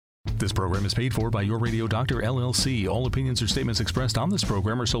This program is paid for by Your Radio Doctor, LLC. All opinions or statements expressed on this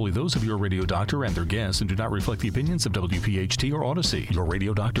program are solely those of Your Radio Doctor and their guests and do not reflect the opinions of WPHT or Odyssey. Your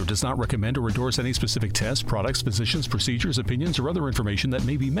Radio Doctor does not recommend or endorse any specific tests, products, physicians, procedures, opinions, or other information that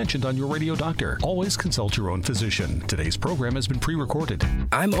may be mentioned on Your Radio Doctor. Always consult your own physician. Today's program has been pre-recorded.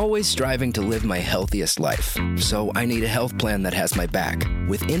 I'm always striving to live my healthiest life, so I need a health plan that has my back.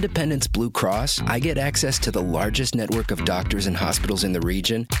 With Independence Blue Cross, I get access to the largest network of doctors and hospitals in the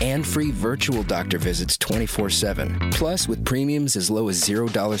region and free virtual doctor visits 24/7. Plus, with premiums as low as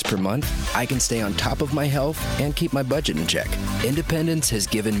 $0 per month, I can stay on top of my health and keep my budget in check. Independence has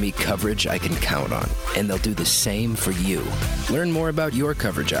given me coverage I can count on, and they'll do the same for you. Learn more about your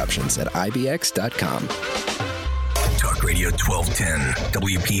coverage options at ibx.com. Talk Radio 1210,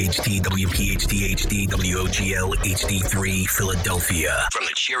 WPHT, WPHT HD, WOGL HD3, Philadelphia. From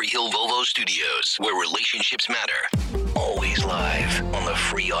the Cherry Hill Volvo Studios, where relationships matter. Always live on the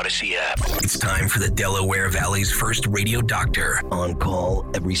free Odyssey app. It's time for the Delaware Valley's first radio doctor. On call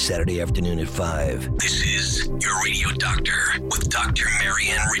every Saturday afternoon at 5. This is Your Radio Doctor with Dr.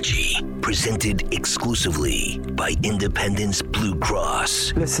 Marianne Ritchie. Presented exclusively by Independence Blue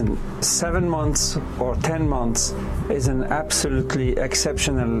Cross. Listen, 7 months or 10 months is an absolutely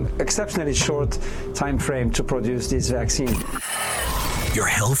exceptionally short time frame to produce this vaccine. Your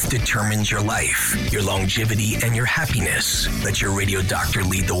health determines your life, your longevity, and your happiness. Let your radio doctor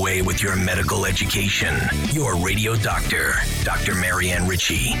lead the way with your medical education. Your Radio Doctor, Dr. Marianne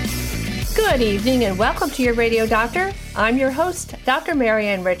Ritchie. Good evening and welcome to Your Radio Doctor. I'm your host, Dr.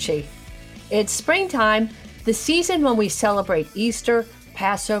 Marianne Ritchie. It's springtime, the season when we celebrate Easter,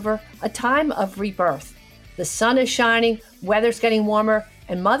 Passover, a time of rebirth. The sun is shining, weather's getting warmer,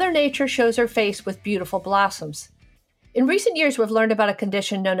 and Mother Nature shows her face with beautiful blossoms. In recent years, we've learned about a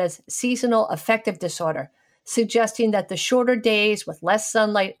condition known as seasonal affective disorder, suggesting that the shorter days with less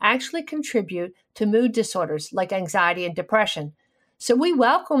sunlight actually contribute to mood disorders like anxiety and depression. So we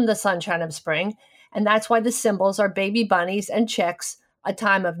welcome the sunshine of spring, and that's why the symbols are baby bunnies and chicks, a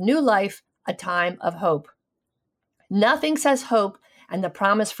time of new life, a time of hope. Nothing says hope and the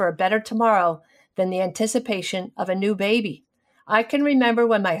promise for a better tomorrow than the anticipation of a new baby. I can remember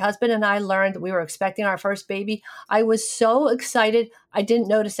when my husband and I learned that we were expecting our first baby, I was so excited I didn't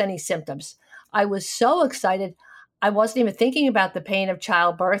notice any symptoms. I was so excited I wasn't even thinking about the pain of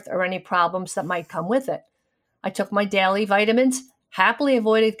childbirth or any problems that might come with it. I took my daily vitamins, happily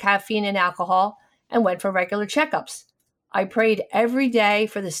avoided caffeine and alcohol, and went for regular checkups. I prayed every day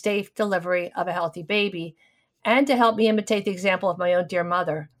for the safe delivery of a healthy baby and to help me imitate the example of my own dear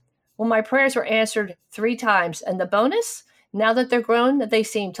mother. Well, my prayers were answered 3 times, and the bonus? Now that they're grown, they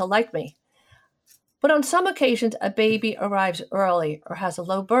seem to like me. But on some occasions, a baby arrives early or has a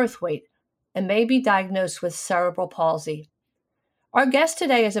low birth weight and may be diagnosed with cerebral palsy. Our guest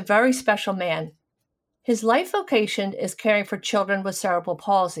today is a very special man. His life vocation is caring for children with cerebral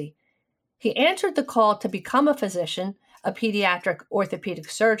palsy. He answered the call to become a physician, a pediatric orthopedic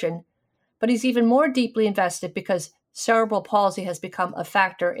surgeon, but he's even more deeply invested because cerebral palsy has become a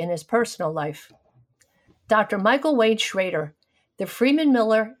factor in his personal life. Dr. Michael Wade Shrader, the Freeman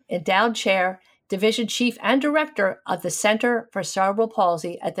Miller Endowed Chair, Division Chief and Director of the Center for Cerebral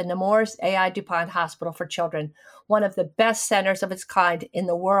Palsy at the Nemours A.I. DuPont Hospital for Children, one of the best centers of its kind in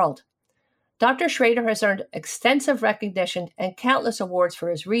the world. Dr. Shrader has earned extensive recognition and countless awards for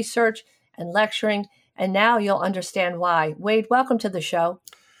his research and lecturing, and now you'll understand why. Wade, welcome to the show.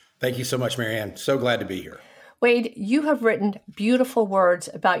 Thank you so much, Marianne. So glad to be here. Wade, you have written beautiful words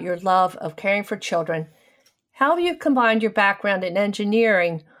about your love of caring for children. How have you combined your background in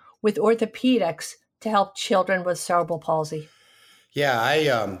engineering with orthopedics to help children with cerebral palsy?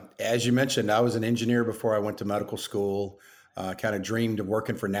 Yeah, as you mentioned, I was an engineer before I went to medical school. Kind of dreamed of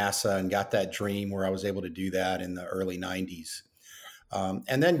working for NASA and got that dream where I was able to do that in the early 90s.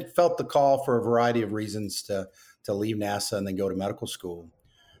 And then felt the call for a variety of reasons to leave NASA and then go to medical school.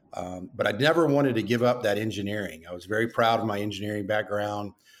 But I never wanted to give up that engineering. I was very proud of my engineering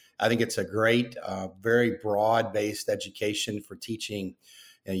background. I think it's a great, very broad-based education for teaching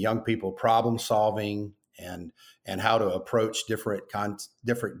young people problem solving and how to approach different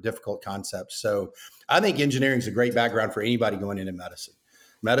difficult concepts. So I think engineering is a great background for anybody going into medicine.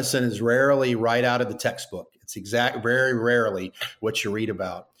 Medicine is rarely right out of the textbook. It's very rarely what you read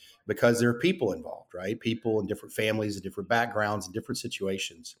about because there are people involved, right? People in different families, and different backgrounds, and different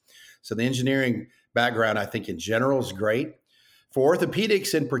situations. So the engineering background, I think in general is great. For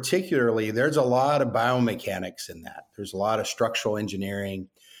orthopedics in particularly, there's a lot of biomechanics in that. There's a lot of structural engineering.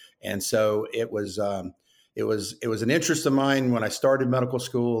 And so it was an interest of mine when I started medical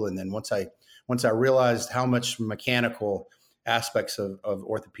school. And then once I realized how much mechanical aspects of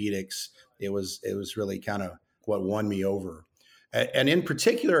orthopedics, it was really kind of what won me over. And in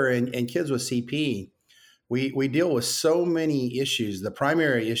particular, in kids with CP, we deal with so many issues. The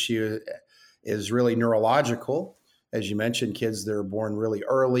primary issue is really neurological. As you mentioned, kids that are born really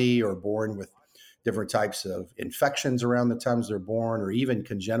early or born with different types of infections around the times they're born, or even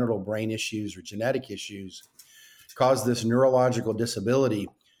congenital brain issues or genetic issues cause this neurological disability.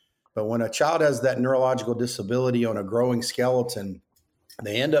 But when a child has that neurological disability on a growing skeleton,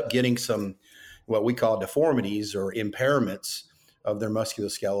 they end up getting some what we call deformities or impairments of their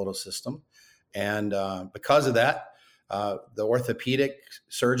musculoskeletal system. And because of that, the orthopedic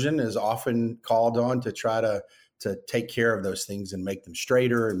surgeon is often called on to try to take care of those things and make them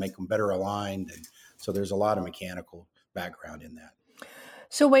straighter and make them better aligned. And so there's a lot of mechanical background in that.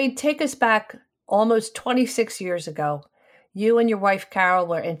 So Wade, take us back almost 26 years ago. You and your wife, Carol,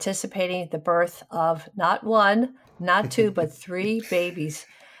 were anticipating the birth of not one, not two, but 3 babies.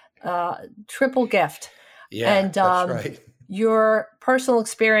 Triple gift. Yeah, and that's right. Your personal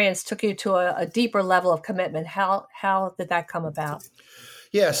experience took you to a deeper level of commitment. How did that come about?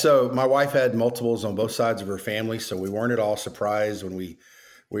 Yeah, so my wife had multiples on both sides of her family, so we weren't at all surprised when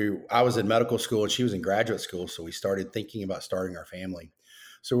I was in medical school and she was in graduate school, so we started thinking about starting our family.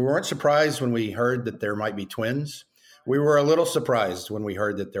 So we weren't surprised when we heard that there might be twins. We were a little surprised when we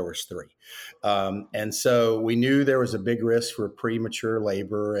heard that there was 3. And so we knew there was a big risk for premature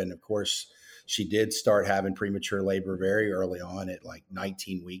labor. And of course, she did start having premature labor very early on at like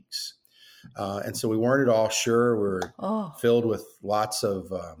 19 weeks. And so we weren't at all sure. We were filled with lots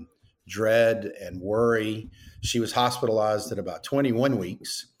of dread and worry. She was hospitalized at about 21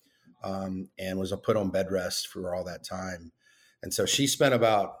 weeks and was put on bed rest for all that time. And so she spent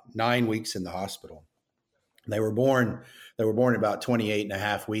about 9 weeks in the hospital. They were born about 28 and a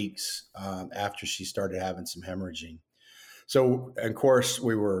half weeks after she started having some hemorrhaging. So, of course,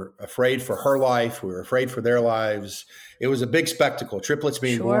 we were afraid for her life. We were afraid for their lives. It was a big spectacle. Triplets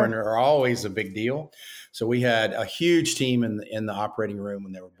being born are always a big deal. So we had a huge team in the operating room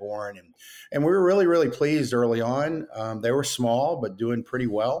when they were born. And we were really, really pleased early on. They were small, but doing pretty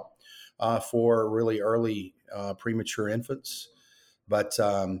well for really early premature infants. But,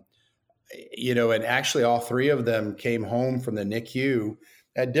 and actually all 3 of them came home from the NICU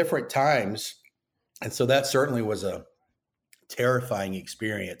at different times. And so that certainly was a terrifying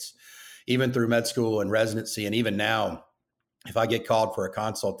experience, even through med school and residency. And even now, if I get called for a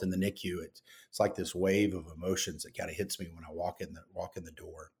consult in the NICU, it's like this wave of emotions that kind of hits me when I walk in the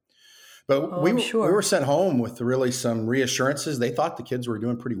door. But we were sent home with really some reassurances. They thought the kids were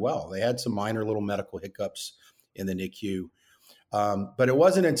doing pretty well. They had some minor little medical hiccups in the NICU. But it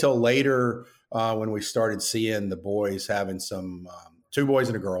wasn't until later when we started seeing the boys having some 2 boys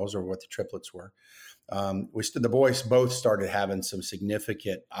and a girls, or what the triplets were. The boys both started having some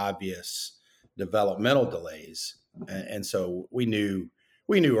significant, obvious developmental delays, and so we knew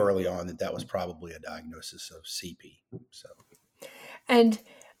early on that was probably a diagnosis of CP. So, and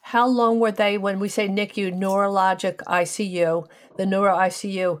how long were they when we say NICU, neurologic ICU, the neuro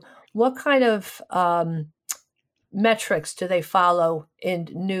ICU? What kind of metrics do they follow in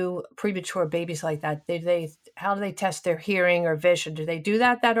new premature babies like that? How do they test their hearing or vision? Do they do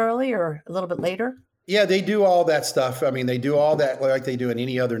that early or a little bit later? Yeah, they do all that stuff. I mean, they do all that like they do in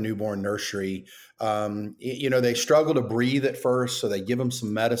any other newborn nursery. They struggle to breathe at first, so they give them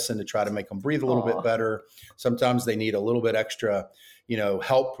some medicine to try to make them breathe a little bit better. Sometimes they need a little bit extra,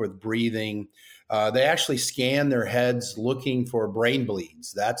 help with breathing. They actually scan their heads looking for brain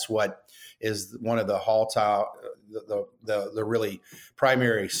bleeds. That's what is one of the really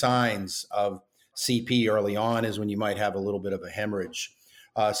primary signs of CP early on, is when you might have a little bit of a hemorrhage.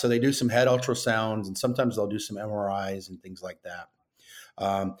 So they do some head ultrasounds, and sometimes they'll do some MRIs and things like that.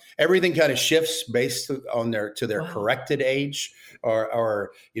 Everything kind of shifts based on their corrected age,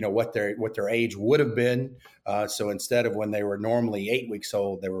 or what their age would have been. So instead of when they were normally 8 weeks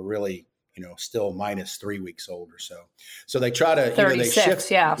old, they were really still minus 3 weeks old or so. So they try to 36, they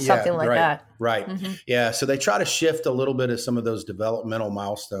shift, something like that. Right. Mm-hmm. Yeah. So they try to shift a little bit of some of those developmental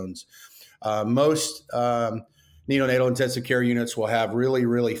milestones. Most neonatal intensive care units will have really,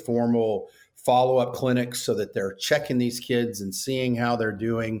 really formal follow-up clinics so that they're checking these kids and seeing how they're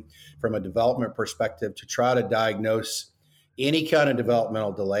doing from a development perspective to try to diagnose any kind of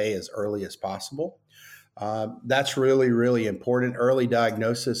developmental delay as early as possible. That's really, really important. Early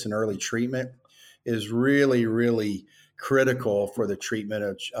diagnosis and early treatment is really, really critical for the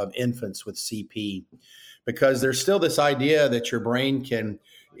treatment of infants with CP, because there's still this idea that your brain can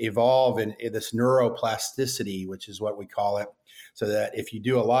evolve in this neuroplasticity, which is what we call it. So that if you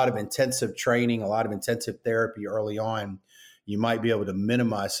do a lot of intensive training, a lot of intensive therapy early on, you might be able to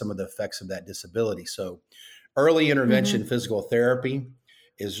minimize some of the effects of that disability. So early intervention physical therapy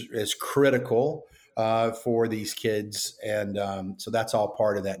is critical for these kids. And so that's all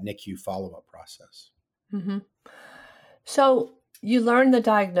part of that NICU follow-up process. Mm-hmm. So you learned the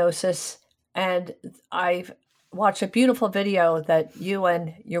diagnosis, and I've watched a beautiful video that you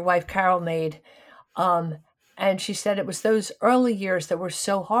and your wife Carol made. And she said it was those early years that were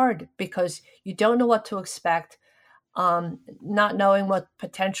so hard because you don't know what to expect, not knowing what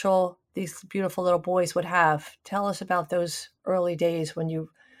potential these beautiful little boys would have. Tell us about those early days what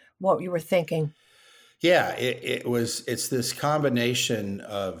you were thinking. Yeah, it's this combination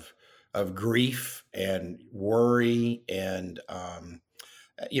of grief and worry and,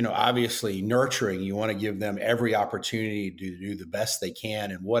 obviously nurturing. You want to give them every opportunity to do the best they can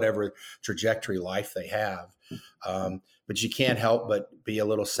in whatever trajectory life they have. But you can't help but be a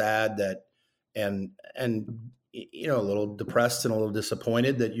little sad and a little depressed and a little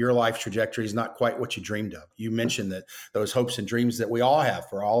disappointed that your life trajectory is not quite what you dreamed of. You mentioned that those hopes and dreams that we all have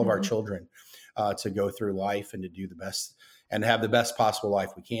for all of our children to go through life and to do the best and have the best possible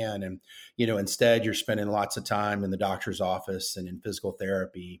life we can. And, instead you're spending lots of time in the doctor's office and in physical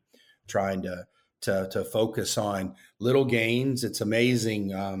therapy, trying to focus on little gains. It's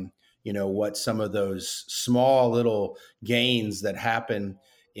amazing, what some of those small little gains that happen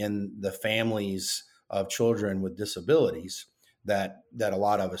in the families of children with disabilities that a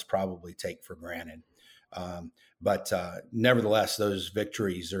lot of us probably take for granted. But nevertheless, those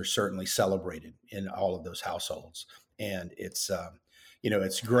victories are certainly celebrated in all of those households. And it's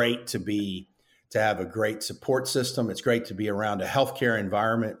great to have a great support system. It's great to be around a healthcare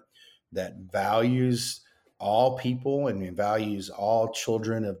environment that values all people and values all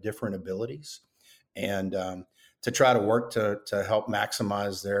children of different abilities, and to try to work to help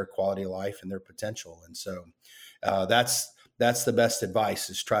maximize their quality of life and their potential. And so that's the best advice,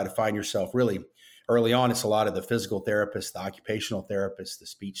 is try to find yourself really early on. It's a lot of the physical therapists, the occupational therapists, the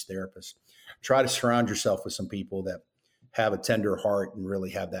speech therapists. Try to surround yourself with some people that have a tender heart and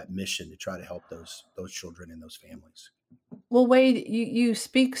really have that mission to try to help those children and those families. Well, Wade, you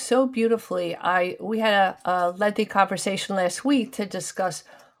speak so beautifully. We had a lengthy conversation last week to discuss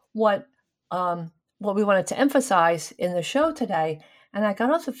what we wanted to emphasize in the show today. And I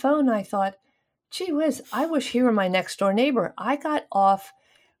got off the phone and I thought, gee whiz, I wish he were my next door neighbor. I got off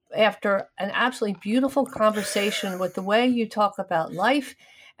after an absolutely beautiful conversation with the way you talk about life.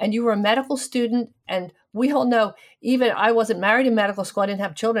 And you were a medical student, and we all know, even I wasn't married in medical school, I didn't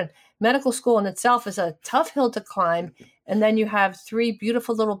have children. Medical school in itself is a tough hill to climb. And then you have 3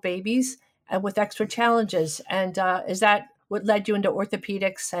 beautiful little babies and with extra challenges. And is that what led you into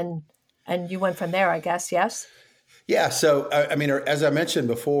orthopedics? And you went from there, I guess, yes? Yeah. So, as I mentioned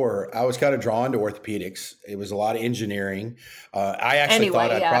before, I was kind of drawn to orthopedics. It was a lot of engineering. I actually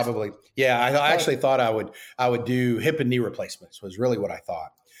thought actually thought I would do hip and knee replacements, was really what I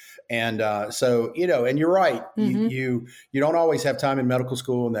thought. And and you're right. You don't always have time in medical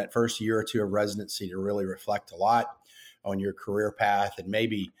school in that first year or two of residency to really reflect a lot on your career path and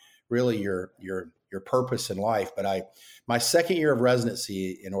maybe really your purpose in life. But my second year of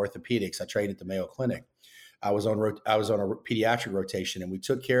residency in orthopedics, I trained at the Mayo Clinic. I was on a pediatric rotation, and we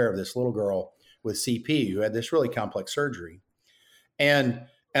took care of this little girl with CP who had this really complex surgery. And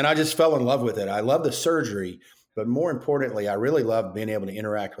I just fell in love with it. I love the surgery, but more importantly, I really loved being able to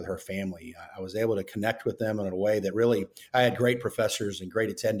interact with her family. I was able to connect with them in a way that really, I had great professors and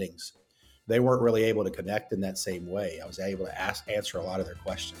great attendings. They weren't really able to connect in that same way. I was able to answer a lot of their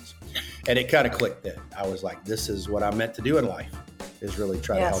questions. And it kind of clicked then. I was like, this is what I'm meant to do in life, is really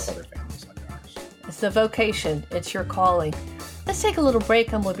try to help other families like ours. It's the vocation. It's your calling. Let's take a little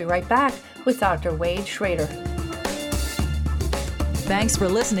break, and we'll be right back with Dr. Wade Shrader. Thanks for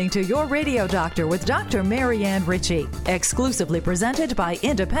listening to Your Radio Doctor with Dr. Marianne Ritchie, exclusively presented by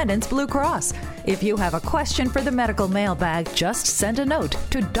Independence Blue Cross. If you have a question for the medical mailbag, just send a note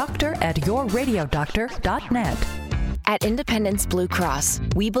to doctor@yourradiodoctor.net. At Independence Blue Cross,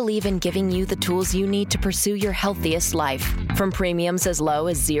 we believe in giving you the tools you need to pursue your healthiest life. From premiums as low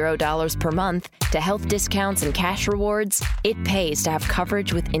as $0 per month to health discounts and cash rewards, it pays to have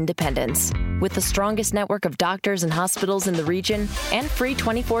coverage with Independence. With the strongest network of doctors and hospitals in the region and free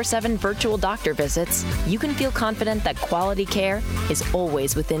 24/7 virtual doctor visits, you can feel confident that quality care is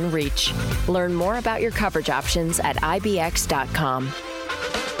always within reach. Learn more about your coverage options at ibx.com.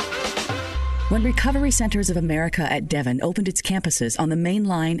 When Recovery Centers of America at Devon opened its campuses on the Main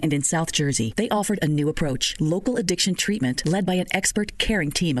Line and in South Jersey, they offered a new approach, local addiction treatment led by an expert,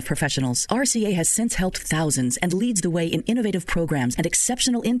 caring team of professionals. RCA has since helped thousands and leads the way in innovative programs and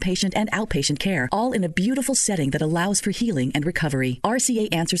exceptional inpatient and outpatient care, all in a beautiful setting that allows for healing and recovery. RCA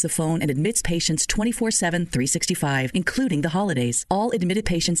answers the phone and admits patients 24/7, 365, including the holidays. All admitted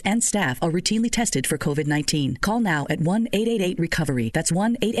patients and staff are routinely tested for COVID-19. Call now at 1-888-RECOVERY. That's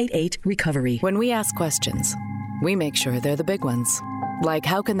 1-888-RECOVERY. When we ask questions, we make sure they're the big ones. Like,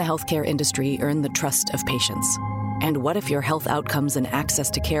 how can the healthcare industry earn the trust of patients? And what if your health outcomes and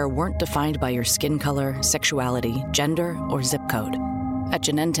access to care weren't defined by your skin color, sexuality, gender, or zip code? At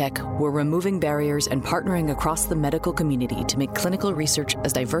Genentech, we're removing barriers and partnering across the medical community to make clinical research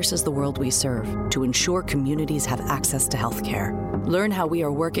as diverse as the world we serve, to ensure communities have access to healthcare. Learn how we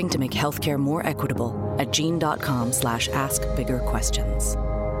are working to make healthcare more equitable at gene.com/askbiggerquestions.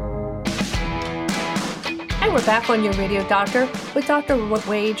 And we're back on Your Radio Doctor with Dr.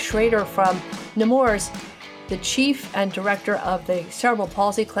 Wade Shrader from Nemours, the chief and director of the Cerebral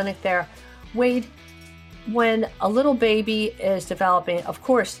Palsy Clinic there. Wade, when a little baby is developing, of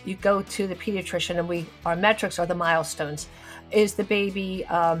course, you go to the pediatrician and our metrics are the milestones. Is the baby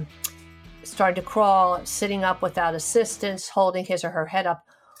starting to crawl, sitting up without assistance, holding his or her head up?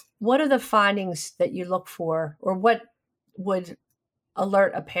 What are the findings that you look for, or what would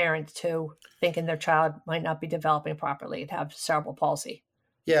alert a parent to thinking their child might not be developing properly and have cerebral palsy?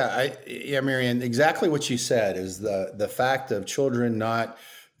 Yeah, Marianne, exactly what you said is the fact of children not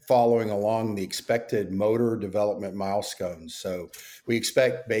following along the expected motor development milestones. So we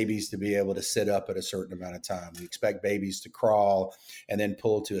expect babies to be able to sit up at a certain amount of time. We expect babies to crawl and then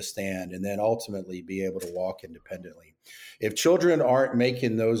pull to a stand and then ultimately be able to walk independently. If children aren't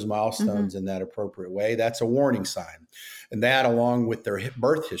making those milestones in that appropriate way, that's a warning sign. And that, along with their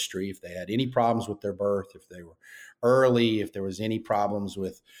birth history, if they had any problems with their birth, if they were early, if there was any problems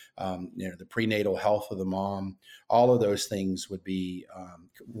with the prenatal health of the mom, all of those things would be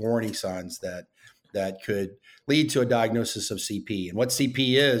warning signs that could lead to a diagnosis of CP. And what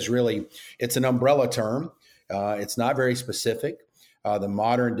CP is really, it's an umbrella term. It's not very specific. The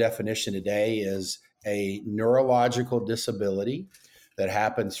modern definition today is a neurological disability that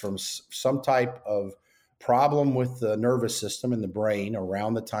happens from some type of problem with the nervous system in the brain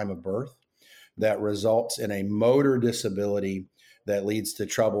around the time of birth that results in a motor disability that leads to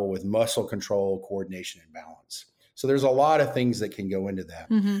trouble with muscle control, coordination, and balance. So there's a lot of things that can go into that.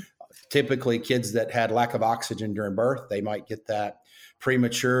 Typically, kids that had lack of oxygen during birth, they might get that.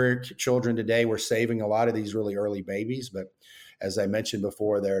 Premature children today, we're saving a lot of these really early babies, but as I mentioned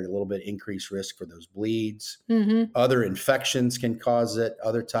before, they're at a little bit increased risk for those bleeds. Other infections can cause it.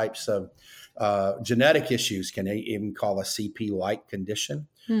 Other types of genetic issues can even call a CP-like condition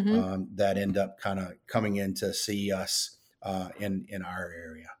that end up kind of coming in to see us in our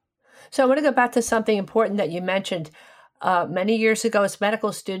area. So I want to go back to something important that you mentioned. Many years ago, as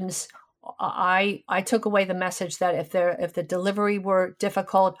medical students, I took away the message that if the delivery were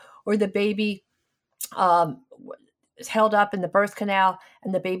difficult or the baby is held up in the birth canal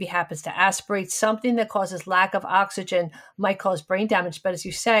and the baby happens to aspirate, something that causes lack of oxygen might cause brain damage. But as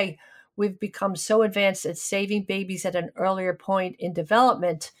you say, we've become so advanced at saving babies at an earlier point in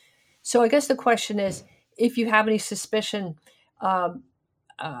development. So I guess the question is, if you have any suspicion,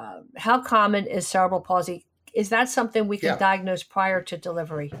 how common is cerebral palsy? Is that something we can diagnose prior to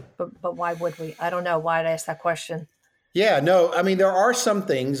delivery? But why would we? I don't know why I'd ask that question. Yeah, no, I mean, there are some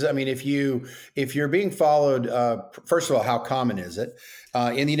things. I mean, if you're being followed, first of all, how common is it?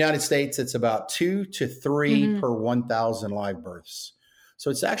 In the United States, it's about 2 to 3 per 1,000 live births.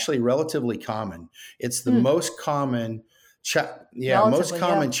 So it's actually relatively common. It's the most common,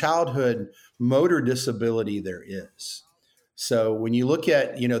 childhood motor disability there is. So when you look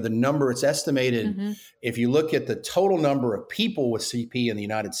at, the number, it's estimated, if you look at the total number of people with CP in the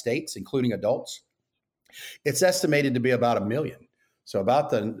United States, including adults, it's estimated to be about 1 million. So about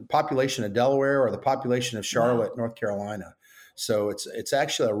the population of Delaware or the population of Charlotte, North Carolina. So it's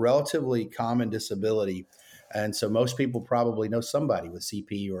actually a relatively common disability. And so most people probably know somebody with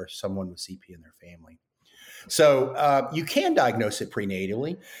CP or someone with CP in their family. So you can diagnose it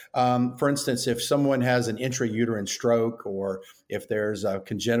prenatally. For instance, if someone has an intrauterine stroke or if there's a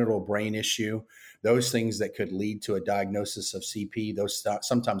congenital brain issue, those things that could lead to a diagnosis of CP,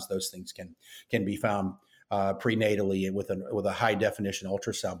 sometimes those things can be found prenatally with a high definition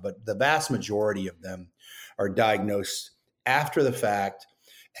ultrasound. But the vast majority of them are diagnosed after the fact.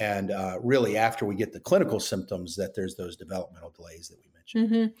 And really, after we get the clinical symptoms, that there's those developmental delays that we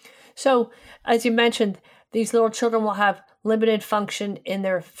mentioned. So, as you mentioned, these little children will have limited function in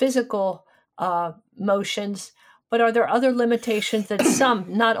their physical motions. But are there other limitations that some,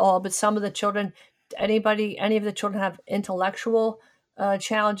 not all, but some of the children, any of the children have intellectual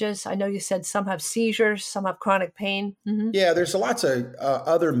challenges? I know you said some have seizures, some have chronic pain. Mm-hmm. Yeah, there's lots of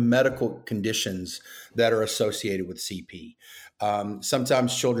other medical conditions that are associated with CP.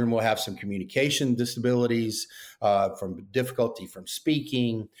 Sometimes children will have some communication disabilities from difficulty from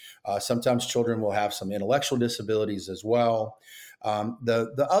speaking. Sometimes children will have some intellectual disabilities as well.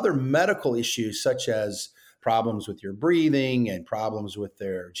 The other medical issues, such as problems with your breathing and problems with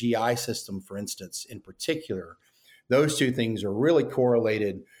their GI system, for instance, in particular, those two things are really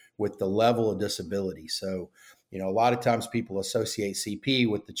correlated with the level of disability. So, a lot of times people associate CP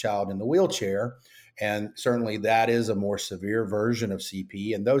with the child in the wheelchair, and certainly that is a more severe version of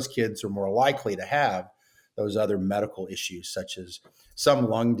CP, and those kids are more likely to have those other medical issues, such as some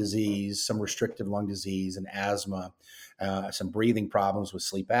lung disease, some restrictive lung disease and asthma, some breathing problems with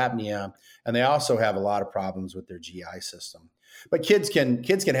sleep apnea, and they also have a lot of problems with their GI system. But kids can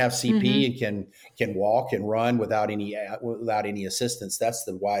have CP and can walk and run without any assistance. That's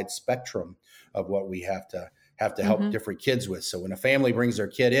the wide spectrum of what we have to help different kids with. So when a family brings their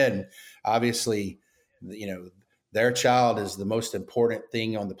kid in, obviously, their child is the most important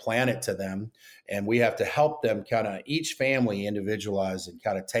thing on the planet to them, and we have to help them kind of each family individualize and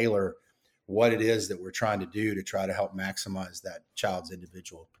kind of tailor what it is that we're trying to do to try to help maximize that child's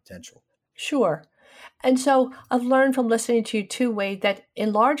individual potential. Sure. And so I've learned from listening to you too, Wade, that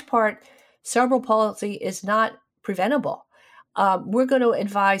in large part, cerebral palsy is not preventable. We're going to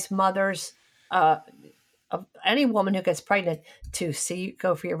advise mothers of any woman who gets pregnant to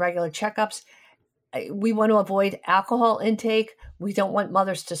go for your regular checkups. We want to avoid alcohol intake. We don't want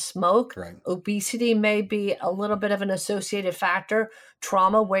mothers to smoke. Right. Obesity may be a little bit of an associated factor.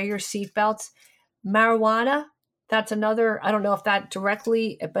 Trauma, wear your seatbelts. Marijuana, that's another, I don't know if that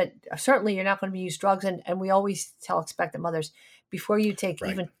directly, but certainly you're not going to use drugs. And we always tell expectant mothers, before you take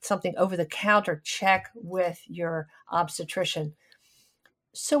even something over the counter, check with your obstetrician.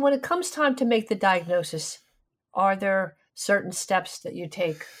 So when it comes time to make the diagnosis, are there certain steps that you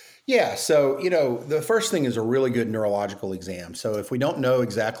take? Yeah. So, the first thing is a really good neurological exam. So if we don't know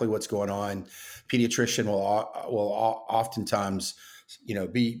exactly what's going on, pediatrician will oftentimes,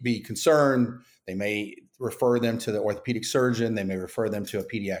 be concerned. They may refer them to the orthopedic surgeon. They may refer them to a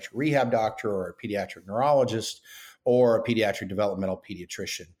pediatric rehab doctor or a pediatric neurologist or a pediatric developmental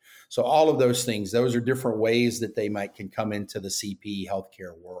pediatrician. So all of those things, those are different ways that they can come into the CP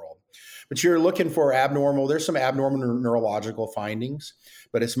healthcare world. But you're looking for there's some abnormal neurological findings,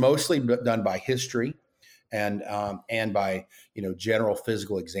 but it's mostly done by history and by, general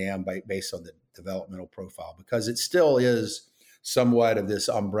physical exam based on the developmental profile, because it still is somewhat of this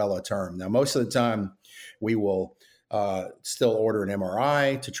umbrella term. Now, most of the time we will still order an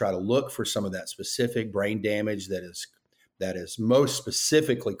MRI to try to look for some of that specific brain damage that is most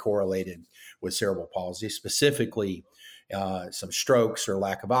specifically correlated with cerebral palsy, specifically some strokes or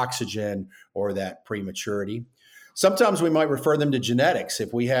lack of oxygen or that prematurity. Sometimes we might refer them to genetics.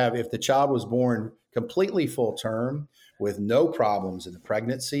 If the child was born completely full term with no problems in the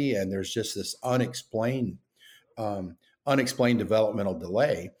pregnancy, and there's just this unexplained developmental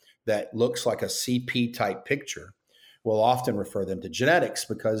delay that looks like a CP type picture, we'll often refer them to genetics,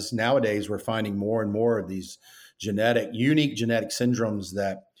 because nowadays we're finding more and more of these unique genetic syndromes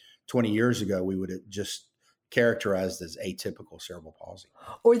that 20 years ago we would have just characterized as atypical cerebral palsy.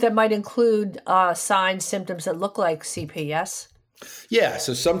 Or that might include signs, symptoms that look like CP, yes? Yeah,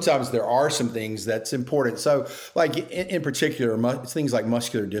 so sometimes there are some things that's important. So like in particular, things like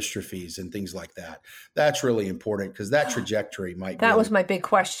muscular dystrophies and things like that. That's really important because that trajectory might be. That was my big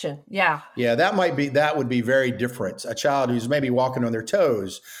question. Yeah. Yeah, that would be very different. A child who's maybe walking on their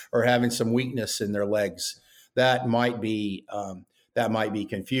toes or having some weakness in their legs, that might be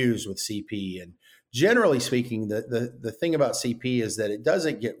confused with CP. And generally speaking, the thing about CP is that it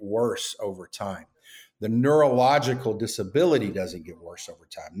doesn't get worse over time. The neurological disability doesn't get worse over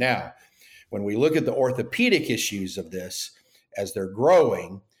time. Now, when we look at the orthopedic issues of this as they're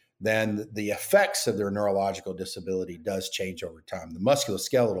growing, then the effects of their neurological disability does change over time, the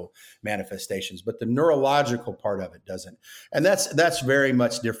musculoskeletal manifestations, but the neurological part of it doesn't. And that's very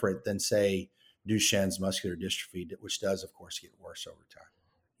much different than, say, Duchenne's muscular dystrophy, which does, of course, get worse over time.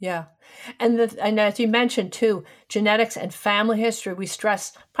 Yeah. And as you mentioned too, genetics and family history, we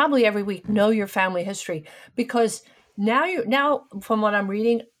stress probably every week, know your family history, because now from what I'm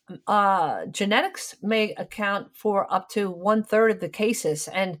reading, genetics may account for up to 1/3 of the cases.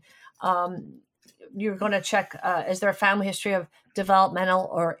 And you're going to check, is there a family history of developmental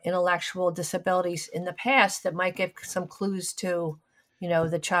or intellectual disabilities in the past that might give some clues to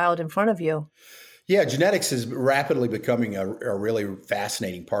the child in front of you. Yeah, genetics is rapidly becoming a really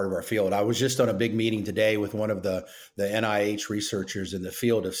fascinating part of our field. I was just on a big meeting today with one of the NIH researchers in the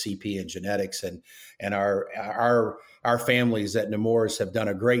field of CP and genetics, and our families at Nemours have done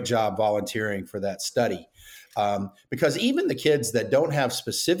a great job volunteering for that study. Because even the kids that don't have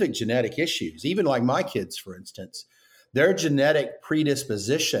specific genetic issues, even like my kids, for instance, their genetic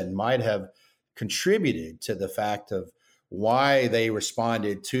predisposition might have contributed to the fact of why they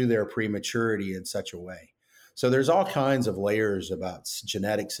responded to their prematurity in such a way. So there's all kinds of layers about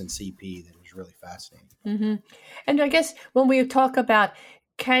genetics and CP that is really fascinating. Mm-hmm. And I guess when we talk about,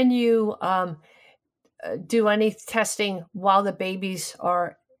 can you do any testing while the babies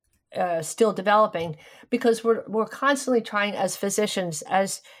are still developing? Because we're constantly trying as physicians,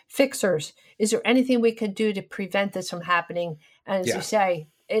 as fixers, is there anything we can do to prevent this from happening? And as you say,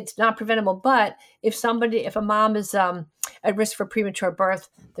 it's not preventable, but if a mom is at risk for premature birth,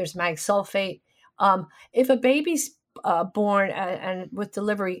 there's mag sulfate. If a baby's born and with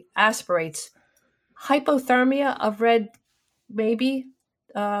delivery aspirates, hypothermia of red baby,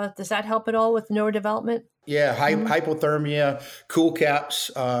 does that help at all with neurodevelopment? Yeah, hypothermia, cool caps,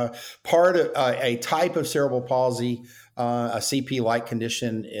 part of a type of cerebral palsy, a CP-like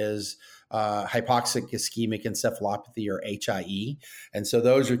condition is hypoxic ischemic encephalopathy, or HIE. And so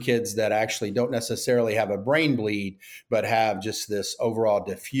those are kids that actually don't necessarily have a brain bleed, but have just this overall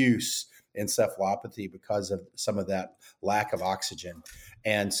diffuse encephalopathy because of some of that lack of oxygen.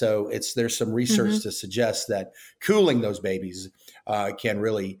 And so there's some research to suggest that cooling those babies can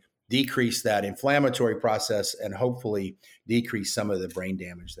really decrease that inflammatory process and hopefully decrease some of the brain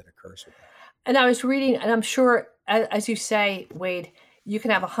damage that occurs with that. And I was reading, and I'm sure, as you say, Wade, you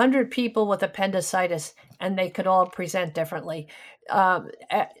can have 100 people with appendicitis and they could all present differently.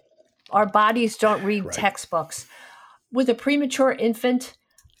 Our bodies don't read textbooks. With a premature infant,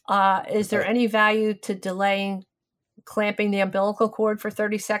 is there any value to delaying clamping the umbilical cord for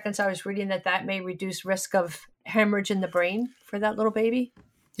 30 seconds? I was reading that may reduce risk of hemorrhage in the brain for that little baby.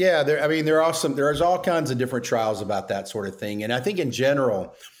 Yeah, there's all kinds of different trials about that sort of thing. And I think in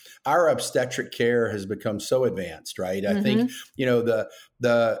general, our obstetric care has become so advanced, right? I think,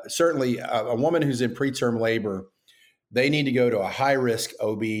 certainly a woman who's in preterm labor, they need to go to a high risk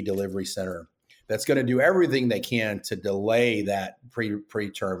OB delivery center that's going to do everything they can to delay that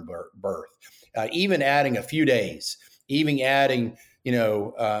preterm birth, even adding a few days, even adding,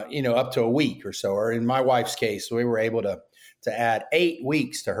 up to a week or so. Or in my wife's case, we were able to add 8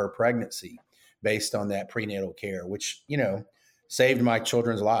 weeks to her pregnancy based on that prenatal care, which, saved my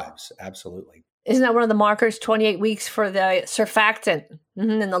children's lives. Absolutely. Isn't that one of the markers, 28 weeks for the surfactant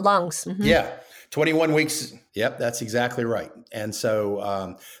in the lungs? Mm-hmm. Yeah. 21 weeks. Yep. That's exactly right. And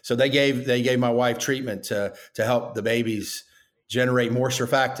so, they gave my wife treatment to help the babies generate more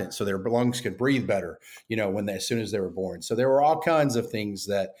surfactant so their lungs could breathe better, as soon as they were born. So there were all kinds of things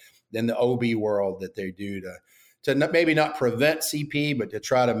that in the OB world that they do to maybe not prevent CP, but to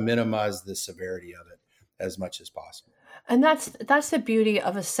try to minimize the severity of it as much as possible. And that's the beauty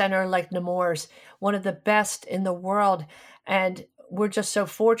of a center like Nemours, one of the best in the world. And we're just so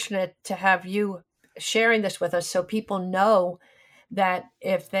fortunate to have you sharing this with us so people know that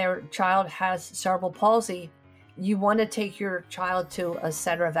if their child has cerebral palsy, you want to take your child to a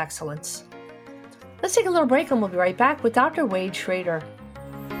center of excellence. Let's take a little break and we'll be right back with Dr. Wade Shrader.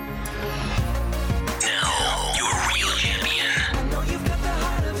 Now, your real champion.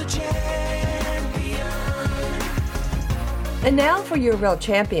 And now for your real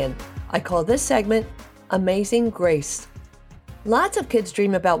champion. I call this segment Amazing Grace. Lots of kids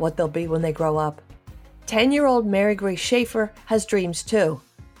dream about what they'll be when they grow up. 10-year-old Mary Grace Schaefer has dreams too.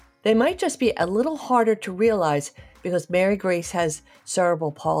 They might just be a little harder to realize because Mary Grace has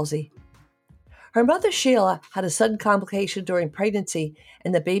cerebral palsy. Her mother Sheila had a sudden complication during pregnancy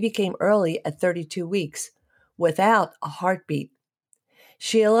and the baby came early at 32 weeks without a heartbeat.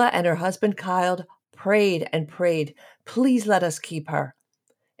 Sheila and her husband Kyle prayed and prayed, please let us keep her.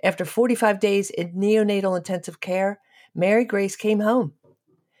 After 45 days in neonatal intensive care, Mary Grace came home.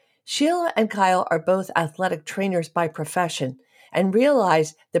 Sheila and Kyle are both athletic trainers by profession and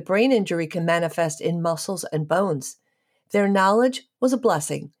realized the brain injury can manifest in muscles and bones. Their knowledge was a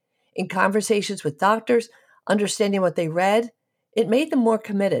blessing. In conversations with doctors, understanding what they read, it made them more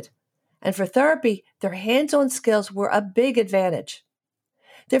committed. And for therapy, their hands-on skills were a big advantage.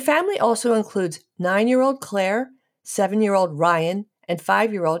 Their family also includes 9-year-old Claire, 7-year-old Ryan, and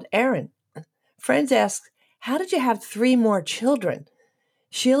 5-year-old Aaron. Friends ask, how did you have 3 more children?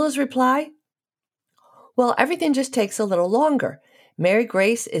 Sheila's reply, well, everything just takes a little longer. Mary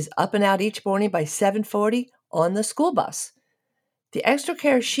Grace is up and out each morning by 7:40 on the school bus. The extra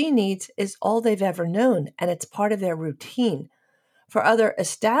care she needs is all they've ever known, and it's part of their routine. For other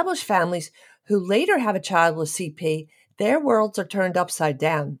established families who later have a child with CP, their worlds are turned upside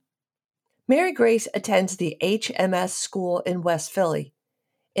down. Mary Grace attends the HMS school in West Philly.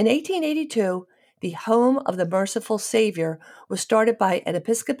 In 1882, the Home of the Merciful Savior was started by an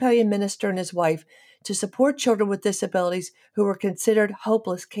Episcopalian minister and his wife to support children with disabilities who were considered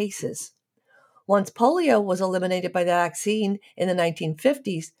hopeless cases. Once polio was eliminated by the vaccine in the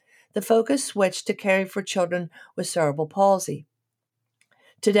 1950s, the focus switched to caring for children with cerebral palsy.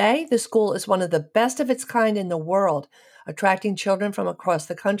 Today, the school is one of the best of its kind in the world, attracting children from across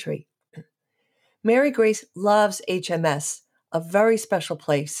the country. Mary Grace loves HMS, a very special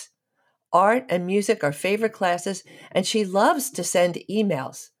place. Art and music are favorite classes, and she loves to send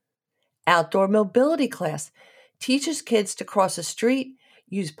emails. Outdoor mobility class teaches kids to cross a street,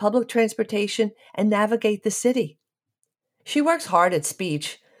 use public transportation, and navigate the city. She works hard at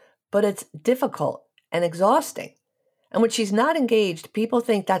speech, but it's difficult and exhausting. And when she's not engaged, people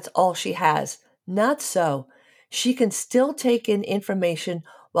think that's all she has. Not so. She can still take in information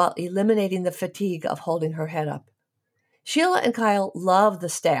while eliminating the fatigue of holding her head up. Sheila and Kyle love the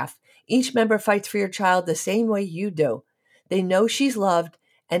staff. Each member fights for your child the same way you do. They know she's loved,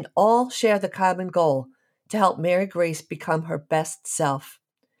 and all share the common goal to help Mary Grace become her best self.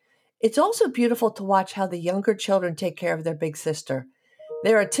 It's also beautiful to watch how the younger children take care of their big sister.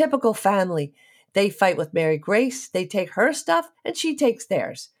 They're a typical family. They fight with Mary Grace, they take her stuff, and she takes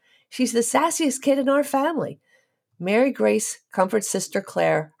theirs. She's the sassiest kid in our family. Mary Grace comforts Sister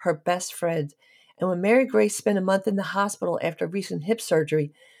Claire, her best friend, and when Mary Grace spent a month in the hospital after recent hip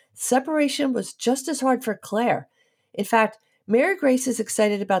surgery, separation was just as hard for Claire. In fact, Mary Grace is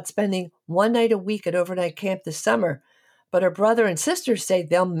excited about spending one night a week at overnight camp this summer, but her brother and sisters say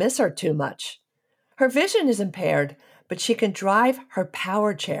they'll miss her too much. Her vision is impaired, but she can drive her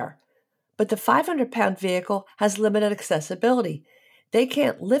power chair. But the 500-pound vehicle has limited accessibility. They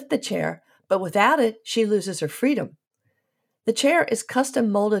can't lift the chair, but without it, she loses her freedom. The chair is custom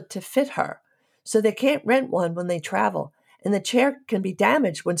molded to fit her, so they can't rent one when they travel, and the chair can be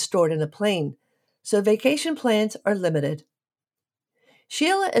damaged when stored in a plane, so vacation plans are limited.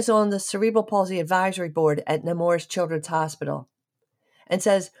 Sheila is on the Cerebral Palsy Advisory Board at Nemours Children's Hospital and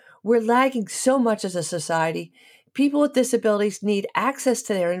says, "We're lagging so much as a society. People with disabilities need access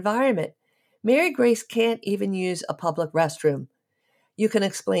to their environment. Mary Grace can't even use a public restroom. You can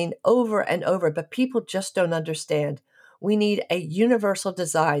explain over and over, but people just don't understand. We need a universal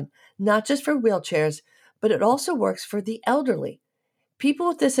design, not just for wheelchairs, but it also works for the elderly. People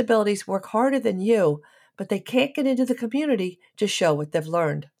with disabilities work harder than you, but they can't get into the community to show what they've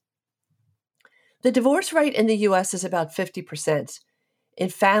learned." The divorce rate in the U.S. is about 50%. In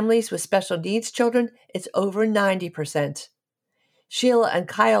families with special needs children, it's over 90%. Sheila and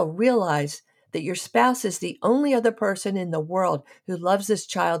Kyle realize that your spouse is the only other person in the world who loves this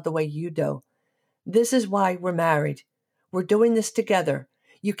child the way you do. This is why we're married. We're doing this together.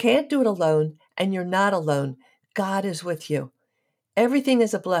 You can't do it alone, and you're not alone. God is with you. Everything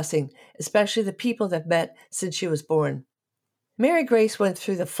is a blessing, especially the people they've met since she was born. Mary Grace went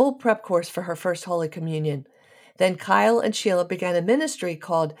through the full prep course for her first Holy Communion. Then Kyle and Sheila began a ministry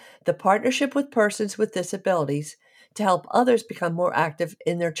called the Partnership with Persons with Disabilities to help others become more active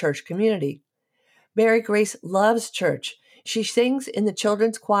in their church community. Mary Grace loves church. She sings in the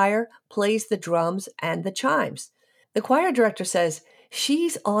children's choir, plays the drums and the chimes. The choir director says,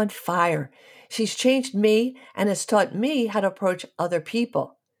 "She's on fire. She's changed me and has taught me how to approach other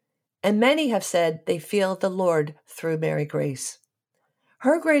people." And many have said they feel the Lord through Mary Grace.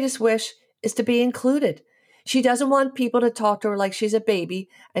 Her greatest wish is to be included. She doesn't want people to talk to her like she's a baby,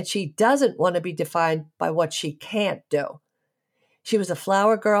 and she doesn't want to be defined by what she can't do. She was a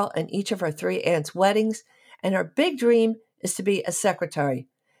flower girl in each of her 3 aunts' weddings, and her big dream is to be a secretary,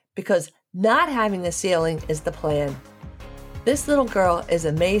 because not having the ceiling is the plan. This little girl is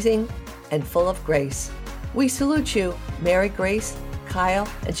amazing and full of grace. We salute you, Mary Grace, Kyle,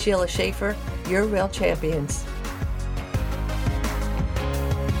 and Sheila Schaefer. You're real champions.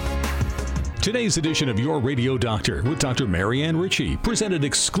 Today's edition of Your Radio Doctor with Dr. Marianne Ritchie, presented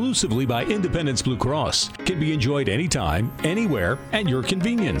exclusively by Independence Blue Cross, can be enjoyed anytime, anywhere, at your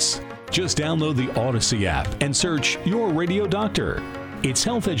convenience. Just download the Odyssey app and search Your Radio Doctor. It's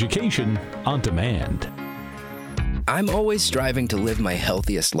health education on demand. I'm always striving to live my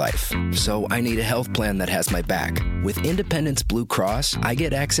healthiest life, so I need a health plan that has my back. With Independence Blue Cross, I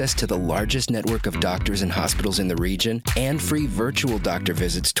get access to the largest network of doctors and hospitals in the region and free virtual doctor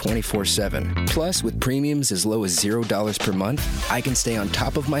visits 24/7. Plus, with premiums as low as $0 per month, I can stay on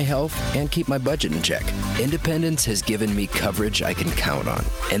top of my health and keep my budget in check. Independence has given me coverage I can count on,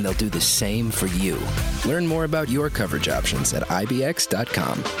 and they'll do the same for you. Learn more about your coverage options at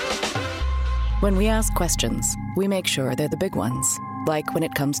ibx.com. When we ask questions, we make sure they're the big ones. Like when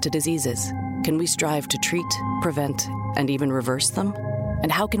it comes to diseases, can we strive to treat, prevent, and even reverse them?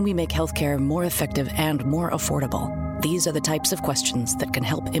 And how can we make healthcare more effective and more affordable? These are the types of questions that can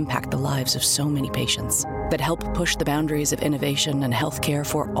help impact the lives of so many patients, that help push the boundaries of innovation and healthcare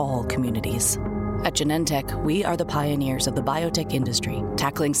for all communities. At Genentech, we are the pioneers of the biotech industry,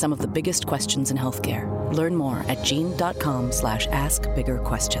 tackling some of the biggest questions in healthcare. Learn more at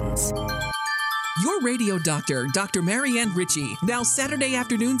gene.com/askbiggerquestions. Your radio doctor, Dr. Marianne Ritchie, now Saturday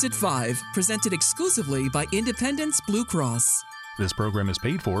afternoons at 5, presented exclusively by Independence Blue Cross. This program is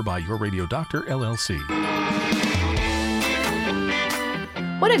paid for by Your Radio Doctor, LLC.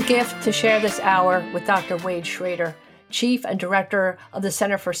 What a gift to share this hour with Dr. Wade Shrader, Chief and Director of the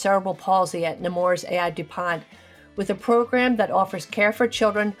Center for Cerebral Palsy at Nemours AI DuPont, with a program that offers care for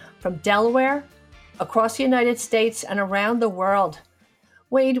children from Delaware, across the United States, and around the world.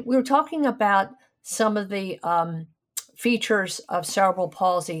 Wade, we were talking about some of the features of cerebral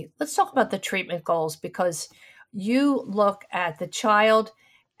palsy. Let's talk about the treatment goals, because you look at the child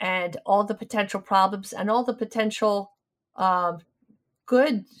and all the potential problems and all the potential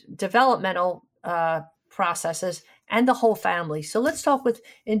good developmental processes and the whole family. So let's talk with,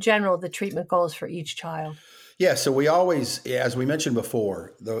 in general, the treatment goals for each child. Yeah, so we always, as we mentioned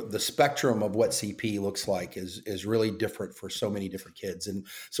before, the spectrum of what CP looks like is really different for so many different kids. And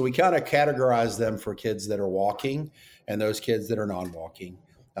so we kind of categorize them for kids that are walking and those kids that are non-walking,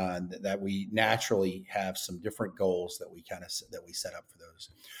 that we naturally have some different goals that we set up for those.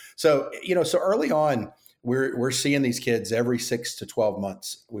 So, so early on, we're seeing these kids every 6 to 12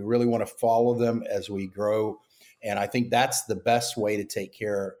 months. We really want to follow them as we grow. And I think that's the best way to take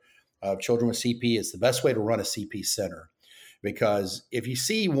care of children with CP. It's the best way to run a CP center, because if you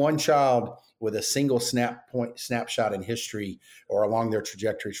see one child with a single snapshot in history or along their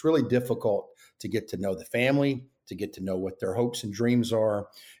trajectory, it's really difficult to get to know the family, to get to know what their hopes and dreams are,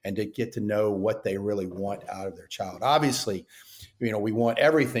 and to get to know what they really want out of their child. Obviously, we want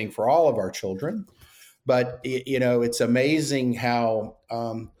everything for all of our children, but it's amazing how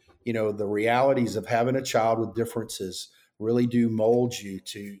the realities of having a child with differences really do mold you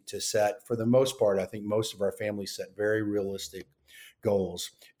to set, for the most part, I think most of our families set very realistic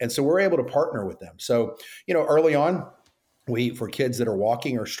goals. And so we're able to partner with them. So, early on, for kids that are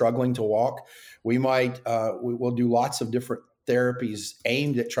walking or struggling to walk, we'll do lots of different therapies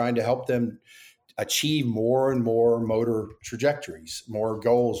aimed at trying to help them achieve more and more motor trajectories, more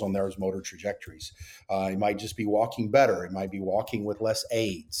goals on those motor trajectories. It might just be walking better. It might be walking with less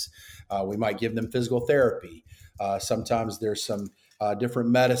aids. We might give them physical therapy. Sometimes there's some different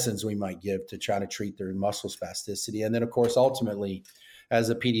medicines we might give to try to treat their muscle spasticity. And then, of course, ultimately,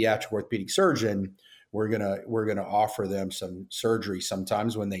 as a pediatric orthopedic surgeon, we're gonna offer them some surgery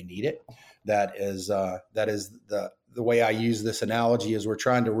sometimes when they need it. That is the way I use this analogy is we're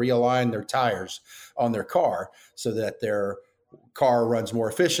trying to realign their tires on their car so that their car runs more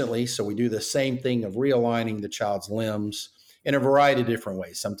efficiently. So we do the same thing of realigning the child's limbs in a variety of different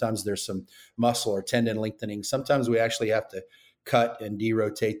ways. Sometimes there's some muscle or tendon lengthening. Sometimes we actually have to cut and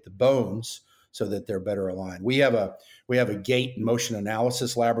derotate the bones so that they're better aligned. We have a gait and motion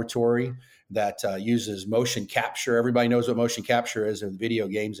analysis laboratory that uses motion capture. Everybody knows what motion capture is in video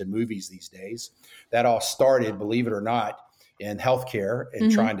games and movies these days. That all started, believe it or not, in healthcare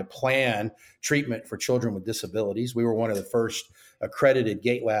and trying to plan treatment for children with disabilities. We were one of the first accredited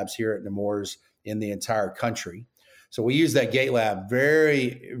gait labs here at Nemours in the entire country. So we use that gait lab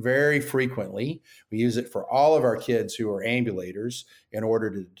very, very frequently. We use it for all of our kids who are ambulators in order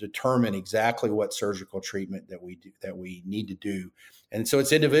to determine exactly what surgical treatment that we need to do. And so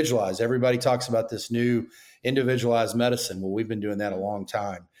it's individualized. Everybody talks about this new individualized medicine. Well, we've been doing that a long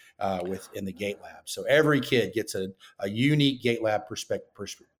time in the gait lab. So every kid gets a unique gait lab perspective.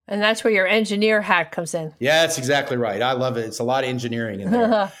 And that's where your engineer hat comes in. Yeah, that's exactly right. I love it. It's a lot of engineering in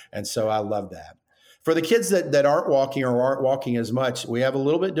there. And so I love that. For the kids that aren't walking or aren't walking as much, we have a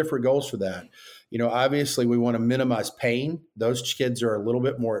little bit different goals for that. Obviously we want to minimize pain. Those kids are a little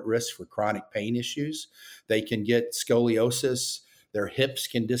bit more at risk for chronic pain issues. They can get scoliosis Their hips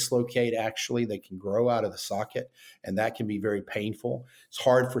can dislocate, actually. They can grow out of the socket, and that can be very painful. It's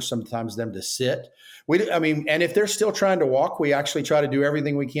hard for sometimes them to sit. And if they're still trying to walk, we actually try to do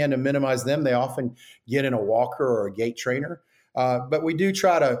everything we can to minimize them. They often get in a walker or a gait trainer. But we do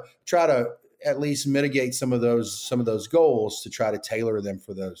try to at least mitigate some of those goals to try to tailor them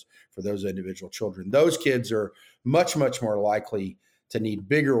for those individual children. Those kids are much, much more likely to need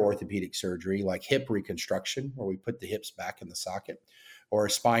bigger orthopedic surgery, like hip reconstruction, where we put the hips back in the socket, or a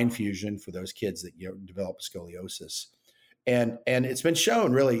spine fusion for those kids that develop scoliosis. And it's been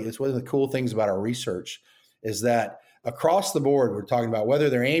shown, really, it's one of the cool things about our research is that across the board, we're talking about whether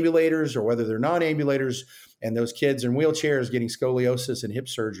they're ambulators or whether they're non-ambulators, and those kids in wheelchairs getting scoliosis and hip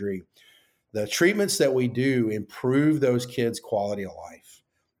surgery, the treatments that we do improve those kids' quality of life.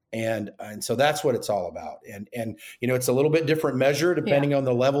 And so that's what it's all about. And it's a little bit different measure depending on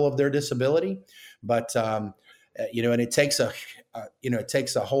the level of their disability, but and it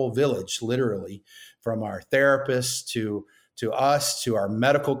takes a whole village, literally, from our therapists to us, to our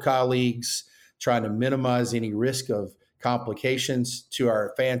medical colleagues, trying to minimize any risk of complications, to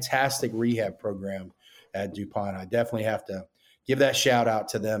our fantastic rehab program at DuPont. I definitely have to give that shout out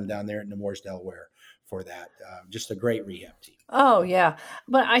to them down there in Nemours, Delaware, for that. Just a great rehab team. Oh, yeah.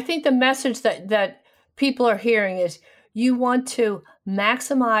 But I think the message that people are hearing is you want to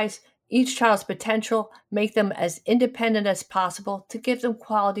maximize each child's potential, make them as independent as possible to give them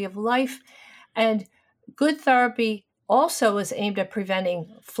quality of life. And good therapy also is aimed at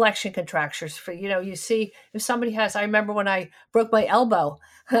preventing flexion contractures. For, you see, if somebody has, I remember when I broke my elbow,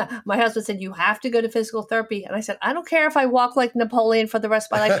 my husband said, you have to go to physical therapy. And I said, I don't care if I walk like Napoleon for the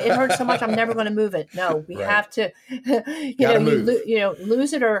rest of my life. It hurts so much, I'm never going to move it. No, we have to,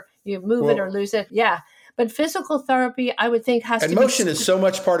 lose it, or you move it or lose it. Yeah. But physical therapy, I would think has to be. And motion is so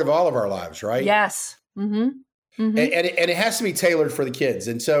much part of all of our lives, right? Yes. Mm-hmm. Mm-hmm. And it has to be tailored for the kids.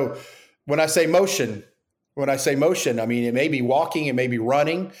 And so when I say motion, I mean, it may be walking, it may be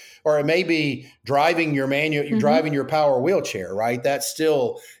running, or it may be driving your driving your power wheelchair, right? That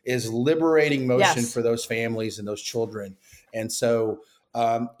still is liberating motion for those families and those children. And so,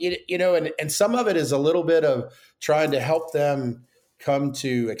 and some of it is a little bit of trying to help them come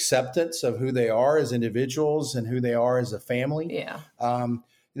to acceptance of who they are as individuals and who they are as a family. Yeah.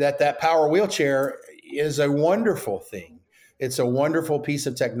 That power wheelchair is a wonderful thing. It's a wonderful piece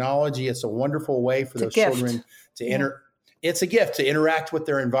of technology. It's a wonderful way for those children to It's a gift to interact with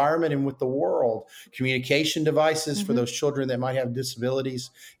their environment and with the world. Communication devices for those children that might have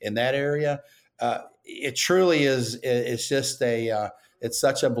disabilities in that area. It truly is. It's just it's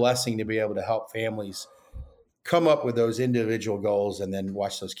such a blessing to be able to help families come up with those individual goals and then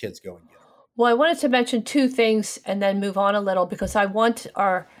watch those kids go and get them. Well, I wanted to mention two things and then move on a little, because I want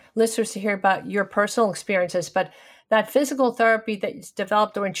our listeners to hear about your personal experiences. But that physical therapy that's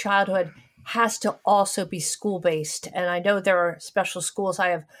developed during childhood has to also be school-based. And I know there are special schools. I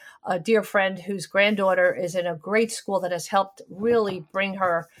have a dear friend whose granddaughter is in a great school that has helped really bring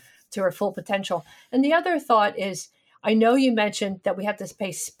her to her full potential. And the other thought is, I know you mentioned that we have to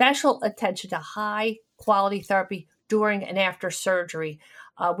pay special attention to high-quality therapy during and after surgery.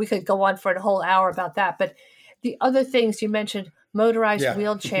 We could go on for a whole hour about that. But the other things you mentioned, motorized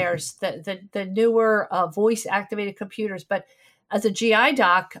wheelchairs, the newer voice-activated computers. But as a GI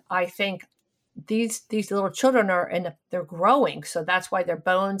doc, I think these little children they're growing, so that's why their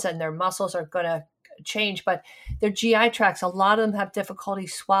bones and their muscles are going to change. But their GI tracts, a lot of them have difficulty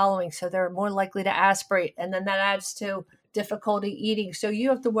swallowing, so they're more likely to aspirate, and then that adds to difficulty eating. So you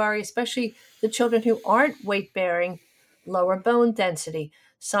have to worry, especially the children who aren't weight-bearing, lower bone density.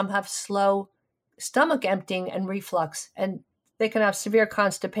 Some have slow stomach emptying and reflux, and they can have severe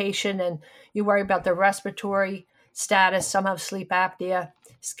constipation, and you worry about their respiratory status. Some have sleep apnea,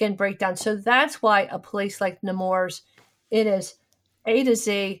 skin breakdown. So that's why a place like Nemours, it is A to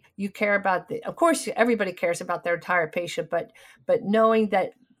Z. You care about of course, everybody cares about their entire patient, but knowing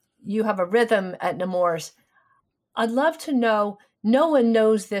that you have a rhythm at Nemours, I'd love to know, no one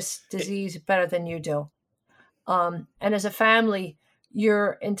knows this disease better than you do. And as a family,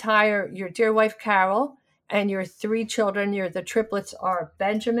 your dear wife, Carol, and your three children, the triplets are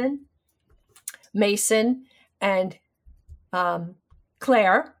Benjamin, Mason, and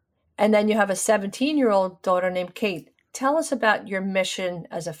Claire. And then you have a 17-year-old daughter named Kate. Tell us about your mission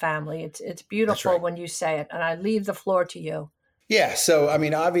as a family. It's beautiful when you say it. And I leave the floor to you. Yeah. So, I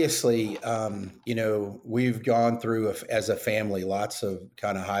mean, obviously, we've gone through as a family, lots of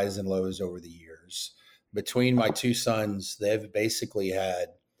kind of highs and lows over the years. Between my two sons, they've basically had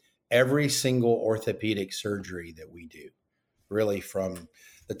every single orthopedic surgery that we do, really from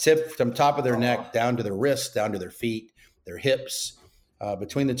the top of their neck down to their wrists, down to their feet, their hips,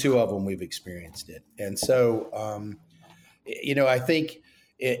 Between the two of them, we've experienced it. And so, I think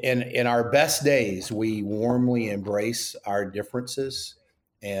in our best days, we warmly embrace our differences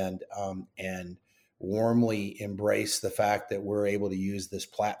and warmly embrace the fact that we're able to use this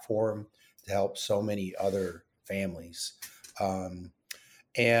platform to help so many other families.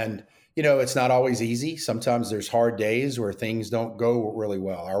 It's not always easy. Sometimes there's hard days where things don't go really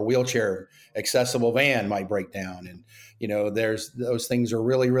well. Our wheelchair accessible van might break down, and those things are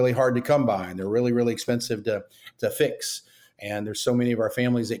really, really hard to come by, and they're really, really expensive to fix. And there's so many of our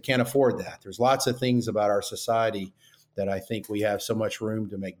families that can't afford that. There's lots of things about our society that I think we have so much room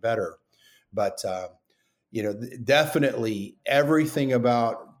to make better. But definitely everything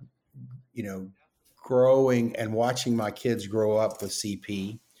about growing and watching my kids grow up with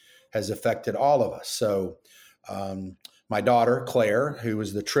CP has affected all of us. So my daughter, Claire, who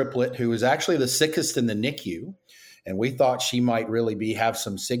was the triplet, who was actually the sickest in the NICU, and we thought she might really have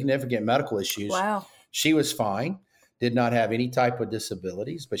some significant medical issues. Wow. She was fine, did not have any type of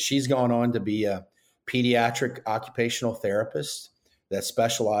disabilities, but she's gone on to be a pediatric occupational therapist that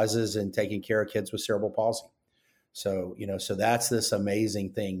specializes in taking care of kids with cerebral palsy. So, so that's this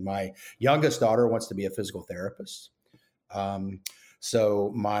amazing thing. My youngest daughter wants to be a physical therapist.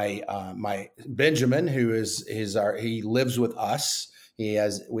 So my Benjamin, he lives with us.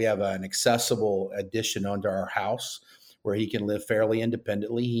 We have an accessible addition under our house where he can live fairly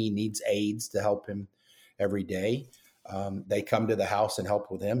independently. He needs aides to help him every day. They come to the house and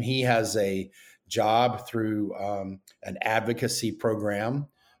help with him. He has a job through an advocacy program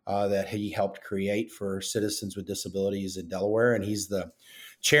that he helped create for citizens with disabilities in Delaware. And he's the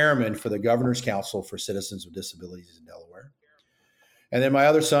chairman for the Governor's Council for Citizens with Disabilities in Delaware. And then my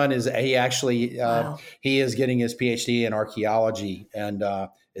other son he is getting his PhD in archaeology and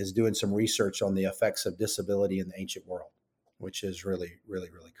is doing some research on the effects of disability in the ancient world, which is really, really,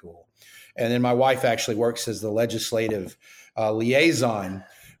 really cool. And then my wife actually works as the legislative liaison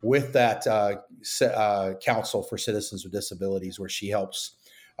with that Council for Citizens with Disabilities, where she helps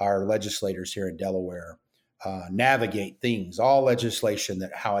our legislators here in Delaware navigate things, all legislation,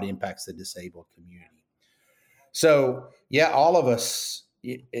 how it impacts the disabled community. So, yeah, all of us,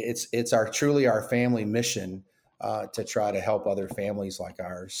 it's truly our family mission to try to help other families like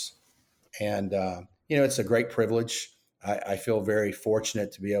ours. And, it's a great privilege. I feel very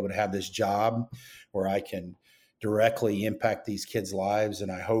fortunate to be able to have this job where I can directly impact these kids' lives.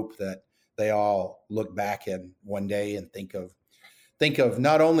 And I hope that they all look back in one day and think of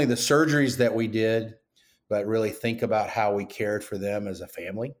not only the surgeries that we did, but really think about how we cared for them as a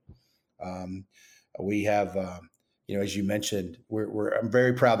family. We have, as you mentioned, I'm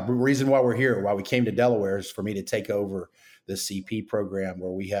very proud. The reason why we're here, why we came to Delaware, is for me to take over the CP program,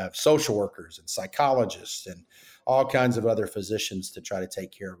 where we have social workers and psychologists and all kinds of other physicians to try to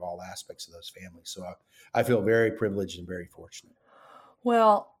take care of all aspects of those families. So I feel very privileged and very fortunate.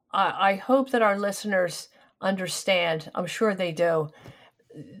 Well, I hope that our listeners understand. I'm sure they do.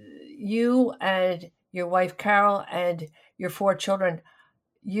 You and your wife, Carol, and your 4 children,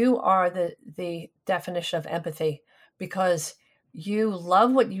 you are the definition of empathy, because you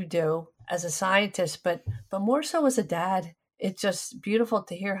love what you do as a scientist, but more so as a dad. It's just beautiful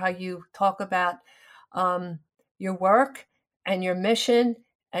to hear how you talk about your work and your mission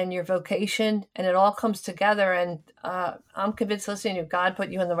and your vocation, and it all comes together. And I'm convinced, listening to you, God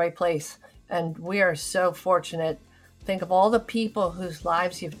put you in the right place. And we are so fortunate. Think of all the people whose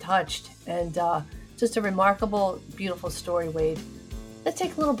lives you've touched, and just a remarkable, beautiful story, Wade. Let's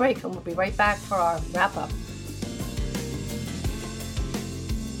take a little break, and we'll be right back for our wrap-up.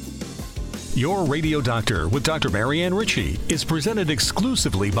 Your Radio Doctor with Dr. Marianne Ritchie is presented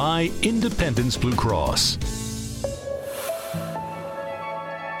exclusively by Independence Blue Cross.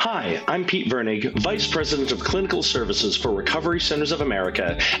 Hi, I'm Pete Vernig, Vice President of Clinical Services for Recovery Centers of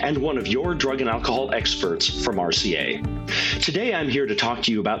America and one of your drug and alcohol experts from RCA. Today I'm here to talk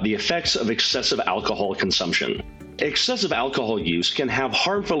to you about the effects of excessive alcohol consumption. Excessive alcohol use can have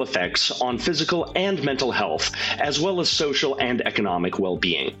harmful effects on physical and mental health, as well as social and economic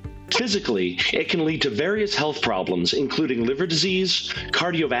well-being. Physically, it can lead to various health problems, including liver disease,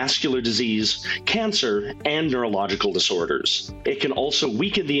 cardiovascular disease, cancer, and neurological disorders. It can also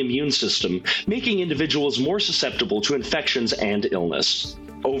weaken the immune system, making individuals more susceptible to infections and illness.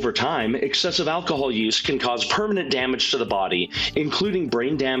 Over time, excessive alcohol use can cause permanent damage to the body, including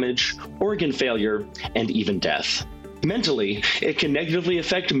brain damage, organ failure, and even death. Mentally, it can negatively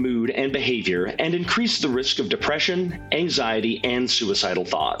affect mood and behavior and increase the risk of depression, anxiety, and suicidal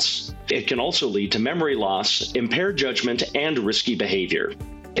thoughts. It can also lead to memory loss, impaired judgment, and risky behavior.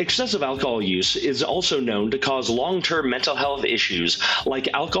 Excessive alcohol use is also known to cause long-term mental health issues like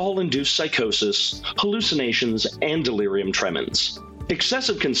alcohol-induced psychosis, hallucinations, and delirium tremens.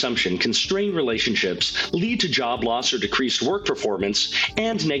 Excessive consumption can strain relationships, lead to job loss or decreased work performance,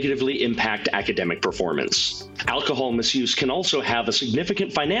 and negatively impact academic performance. Alcohol misuse can also have a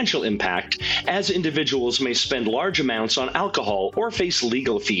significant financial impact, as individuals may spend large amounts on alcohol or face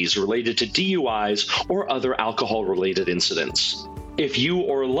legal fees related to DUIs or other alcohol-related incidents. If you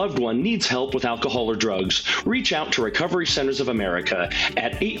or a loved one needs help with alcohol or drugs, reach out to Recovery Centers of America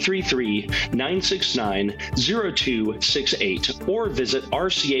at 833-969-0268 or visit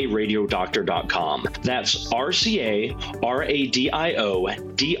rcaradiodoctor.com. That's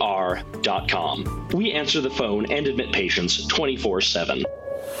rcaradiodr.com. We answer the phone and admit patients 24/7.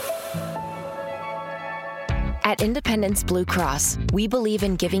 At Independence Blue Cross, we believe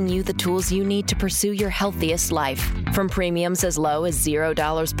in giving you the tools you need to pursue your healthiest life. From premiums as low as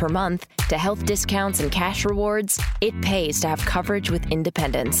 $0 per month to health discounts and cash rewards, it pays to have coverage with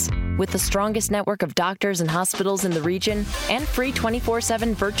Independence. With the strongest network of doctors and hospitals in the region and free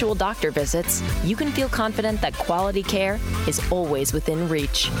 24/7 virtual doctor visits, you can feel confident that quality care is always within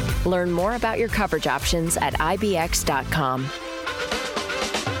reach. Learn more about your coverage options at ibx.com.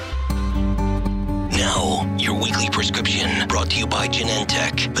 Now, your weekly prescription brought to you by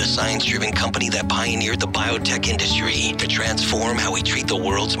Genentech, the science-driven company that pioneered the biotech industry to transform how we treat the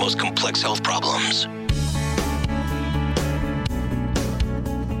world's most complex health problems.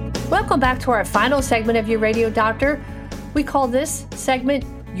 Welcome back to our final segment of Your Radio Doctor. We call this segment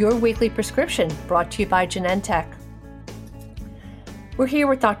Your Weekly Prescription, brought to you by Genentech. We're here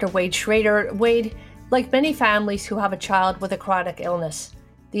with Dr. Wade Shrader. Wade, like many families who have a child with a chronic illness,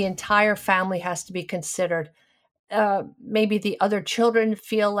 the entire family has to be considered. Maybe the other children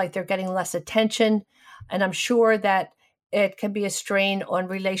feel like they're getting less attention, and I'm sure that it can be a strain on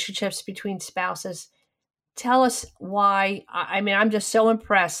relationships between spouses. Tell us why. I'm just so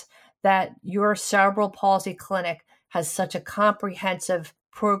impressed that your cerebral palsy clinic has such a comprehensive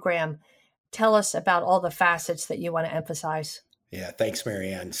program. Tell us about all the facets that you want to emphasize. Yeah, thanks,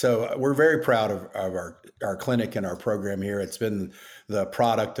 Marianne. So we're very proud of our clinic and our program here. It's been the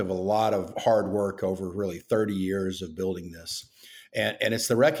product of a lot of hard work over really 30 years of building this. And it's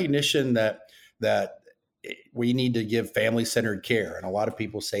the recognition that we need to give family-centered care. And a lot of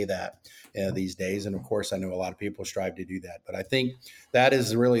people say that these days. And of course, I know a lot of people strive to do that. But I think that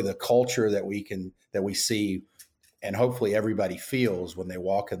is really the culture that we see and hopefully everybody feels when they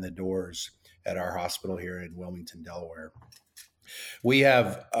walk in the doors at our hospital here in Wilmington, Delaware. We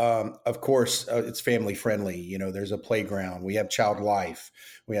have, of course, it's family friendly. You know, there's a playground. We have child life.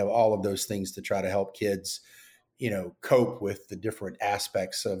 We have all of those things to try to help kids, cope with the different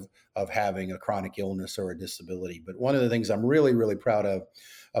aspects of having a chronic illness or a disability. But one of the things I'm really, really proud of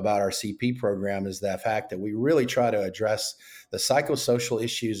about our CP program is the fact that we really try to address the psychosocial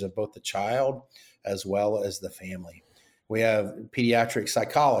issues of both the child as well as the family. We have pediatric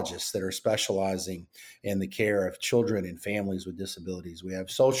psychologists that are specializing in the care of children and families with disabilities. We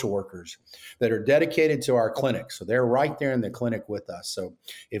have social workers that are dedicated to our clinic. So they're right there in the clinic with us. So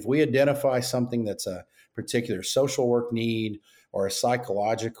if we identify something that's a particular social work need or a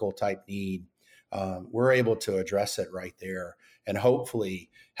psychological type need, we're able to address it right there and hopefully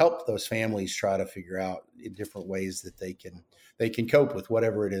help those families try to figure out different ways that they can cope with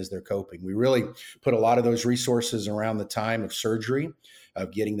whatever it is they're coping. We really put a lot of those resources around the time of surgery,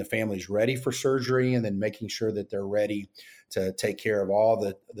 of getting the families ready for surgery, and then making sure that they're ready to take care of all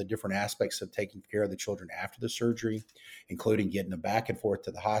the different aspects of taking care of the children after the surgery, including getting them back and forth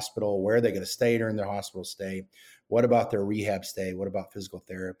to the hospital. Where are they going to stay during their hospital stay? What about their rehab stay? What about physical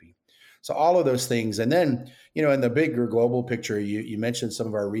therapy? So all of those things. And then, in the bigger global picture, you mentioned some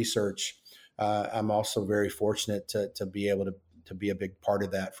of our research. I'm also very fortunate to be able to be a big part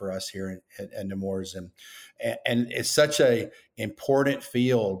of that for us here at Nemours. And it's such a important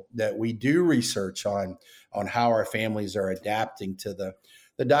field that we do research on how our families are adapting to the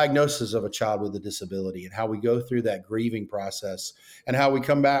diagnosis of a child with a disability and how we go through that grieving process and how we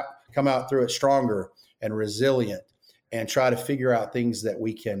come out through it stronger and resilient and try to figure out things that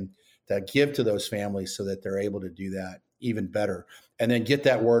we can give to those families so that they're able to do that even better, and then get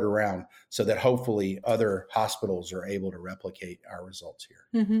that word around so that hopefully other hospitals are able to replicate our results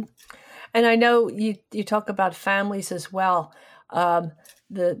here. Mm-hmm. And I know you talk about families as well. The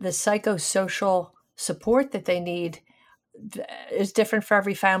psychosocial support that they need is different for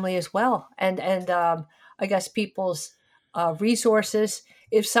every family as well. And I guess people's resources,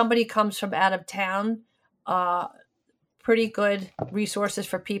 if somebody comes from out of town, pretty good resources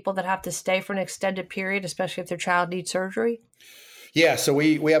for people that have to stay for an extended period, especially if their child needs surgery? Yeah, so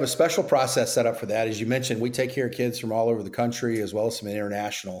we have a special process set up for that. As you mentioned, we take care of kids from all over the country as well as some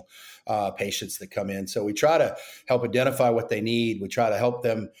international patients that come in. So we try to help identify what they need. We try to help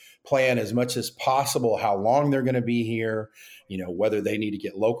them plan as much as possible how long they're going to be here, whether they need to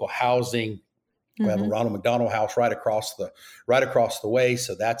get local housing. We have a Ronald McDonald House right across the way.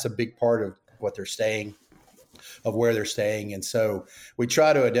 So that's a big part of what they're staying, of where they're staying. And so we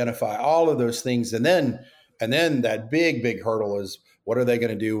try to identify all of those things. And then that big hurdle is, what are they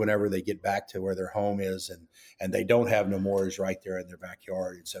going to do whenever they get back to where their home is and they don't have Nemours right there in their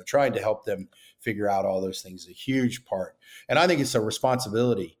backyard. And so trying to help them figure out all those things is a huge part. And I think it's a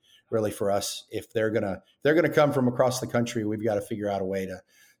responsibility really for us. If they're going to come from across the country, we've got to figure out a way to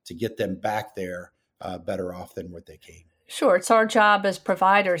get them back there better off than what they came. Sure. It's our job as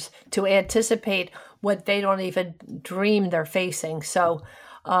providers to anticipate what they don't even dream they're facing. So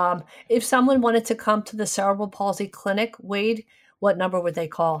if someone wanted to come to the Cerebral Palsy Clinic, Wade, what number would they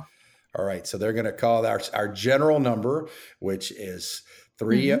call? All right. So they're going to call our general number, which is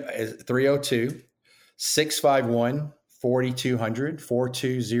 302-651-4200,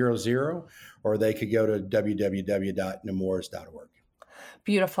 4200, or they could go to www.nemours.org.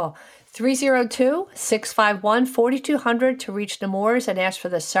 Beautiful. 302-651-4200 to reach Nemours and ask for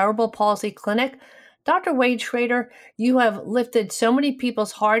the Cerebral Palsy Clinic. Dr. Wade Shrader, you have lifted so many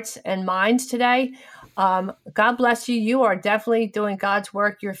people's hearts and minds today. God bless you. You are definitely doing God's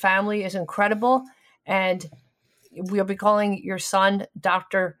work. Your family is incredible. And we'll be calling your son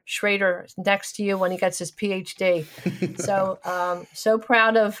Dr. Shrader next to you when he gets his PhD. So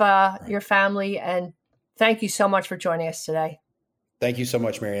proud of your family. And thank you so much for joining us today. Thank you so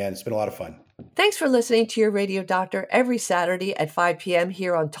much, Marianne. It's been a lot of fun. Thanks for listening to your Radio Doctor every Saturday at 5 p.m.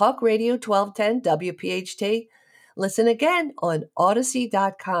 here on Talk Radio 1210 WPHT. Listen again on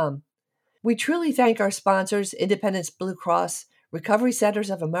Odyssey.com. We truly thank our sponsors, Independence Blue Cross, Recovery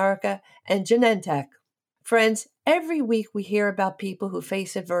Centers of America, and Genentech. Friends, every week we hear about people who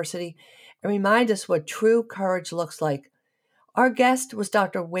face adversity and remind us what true courage looks like. Our guest was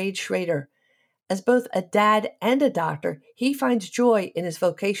Dr. Wade Shrader. As both a dad and a doctor, he finds joy in his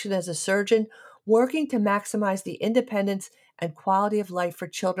vocation as a surgeon, working to maximize the independence and quality of life for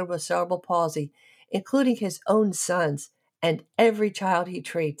children with cerebral palsy, including his own sons and every child he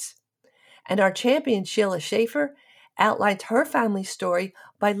treats. And our champion, Sheila Schaefer, outlined her family story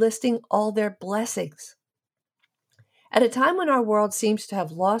by listing all their blessings. At a time when our world seems to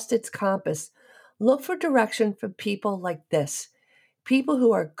have lost its compass, look for direction from people like this. People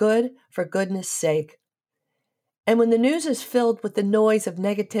who are good for goodness sake. And when the news is filled with the noise of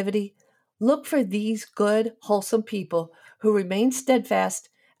negativity, look for these good, wholesome people who remain steadfast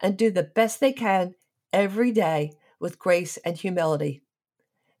and do the best they can every day with grace and humility.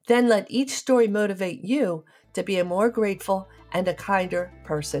 Then let each story motivate you to be a more grateful and a kinder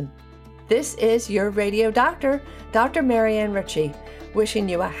person. This is your Radio Doctor, Dr. Marianne Ritchie, wishing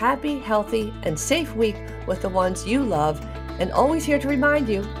you a happy, healthy, and safe week with the ones you love, and always here to remind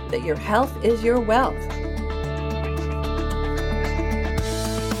you that your health is your wealth.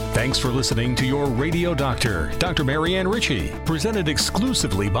 Thanks for listening to your Radio Doctor, Dr. Marianne Ritchie, presented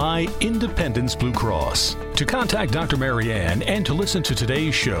exclusively by Independence Blue Cross. To contact Dr. Marianne and to listen to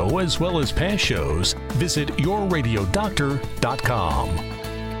today's show as well as past shows, visit yourradiodoctor.com.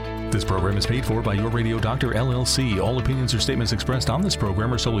 This program is paid for by Your Radio Doctor, LLC. All opinions or statements expressed on this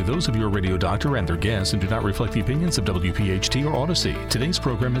program are solely those of Your Radio Doctor and their guests and do not reflect the opinions of WPHT or Odyssey. Today's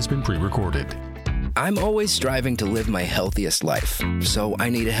program has been pre-recorded. I'm always striving to live my healthiest life, so I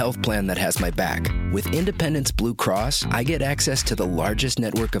need a health plan that has my back. With Independence Blue Cross, I get access to the largest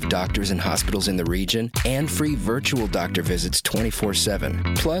network of doctors and hospitals in the region and free virtual doctor visits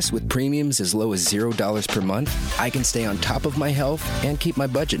 24/7. Plus, with premiums as low as $0 per month, I can stay on top of my health and keep my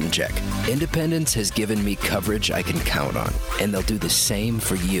budget in check. Independence has given me coverage I can count on, and they'll do the same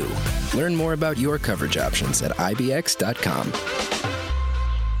for you. Learn more about your coverage options at IBX.com.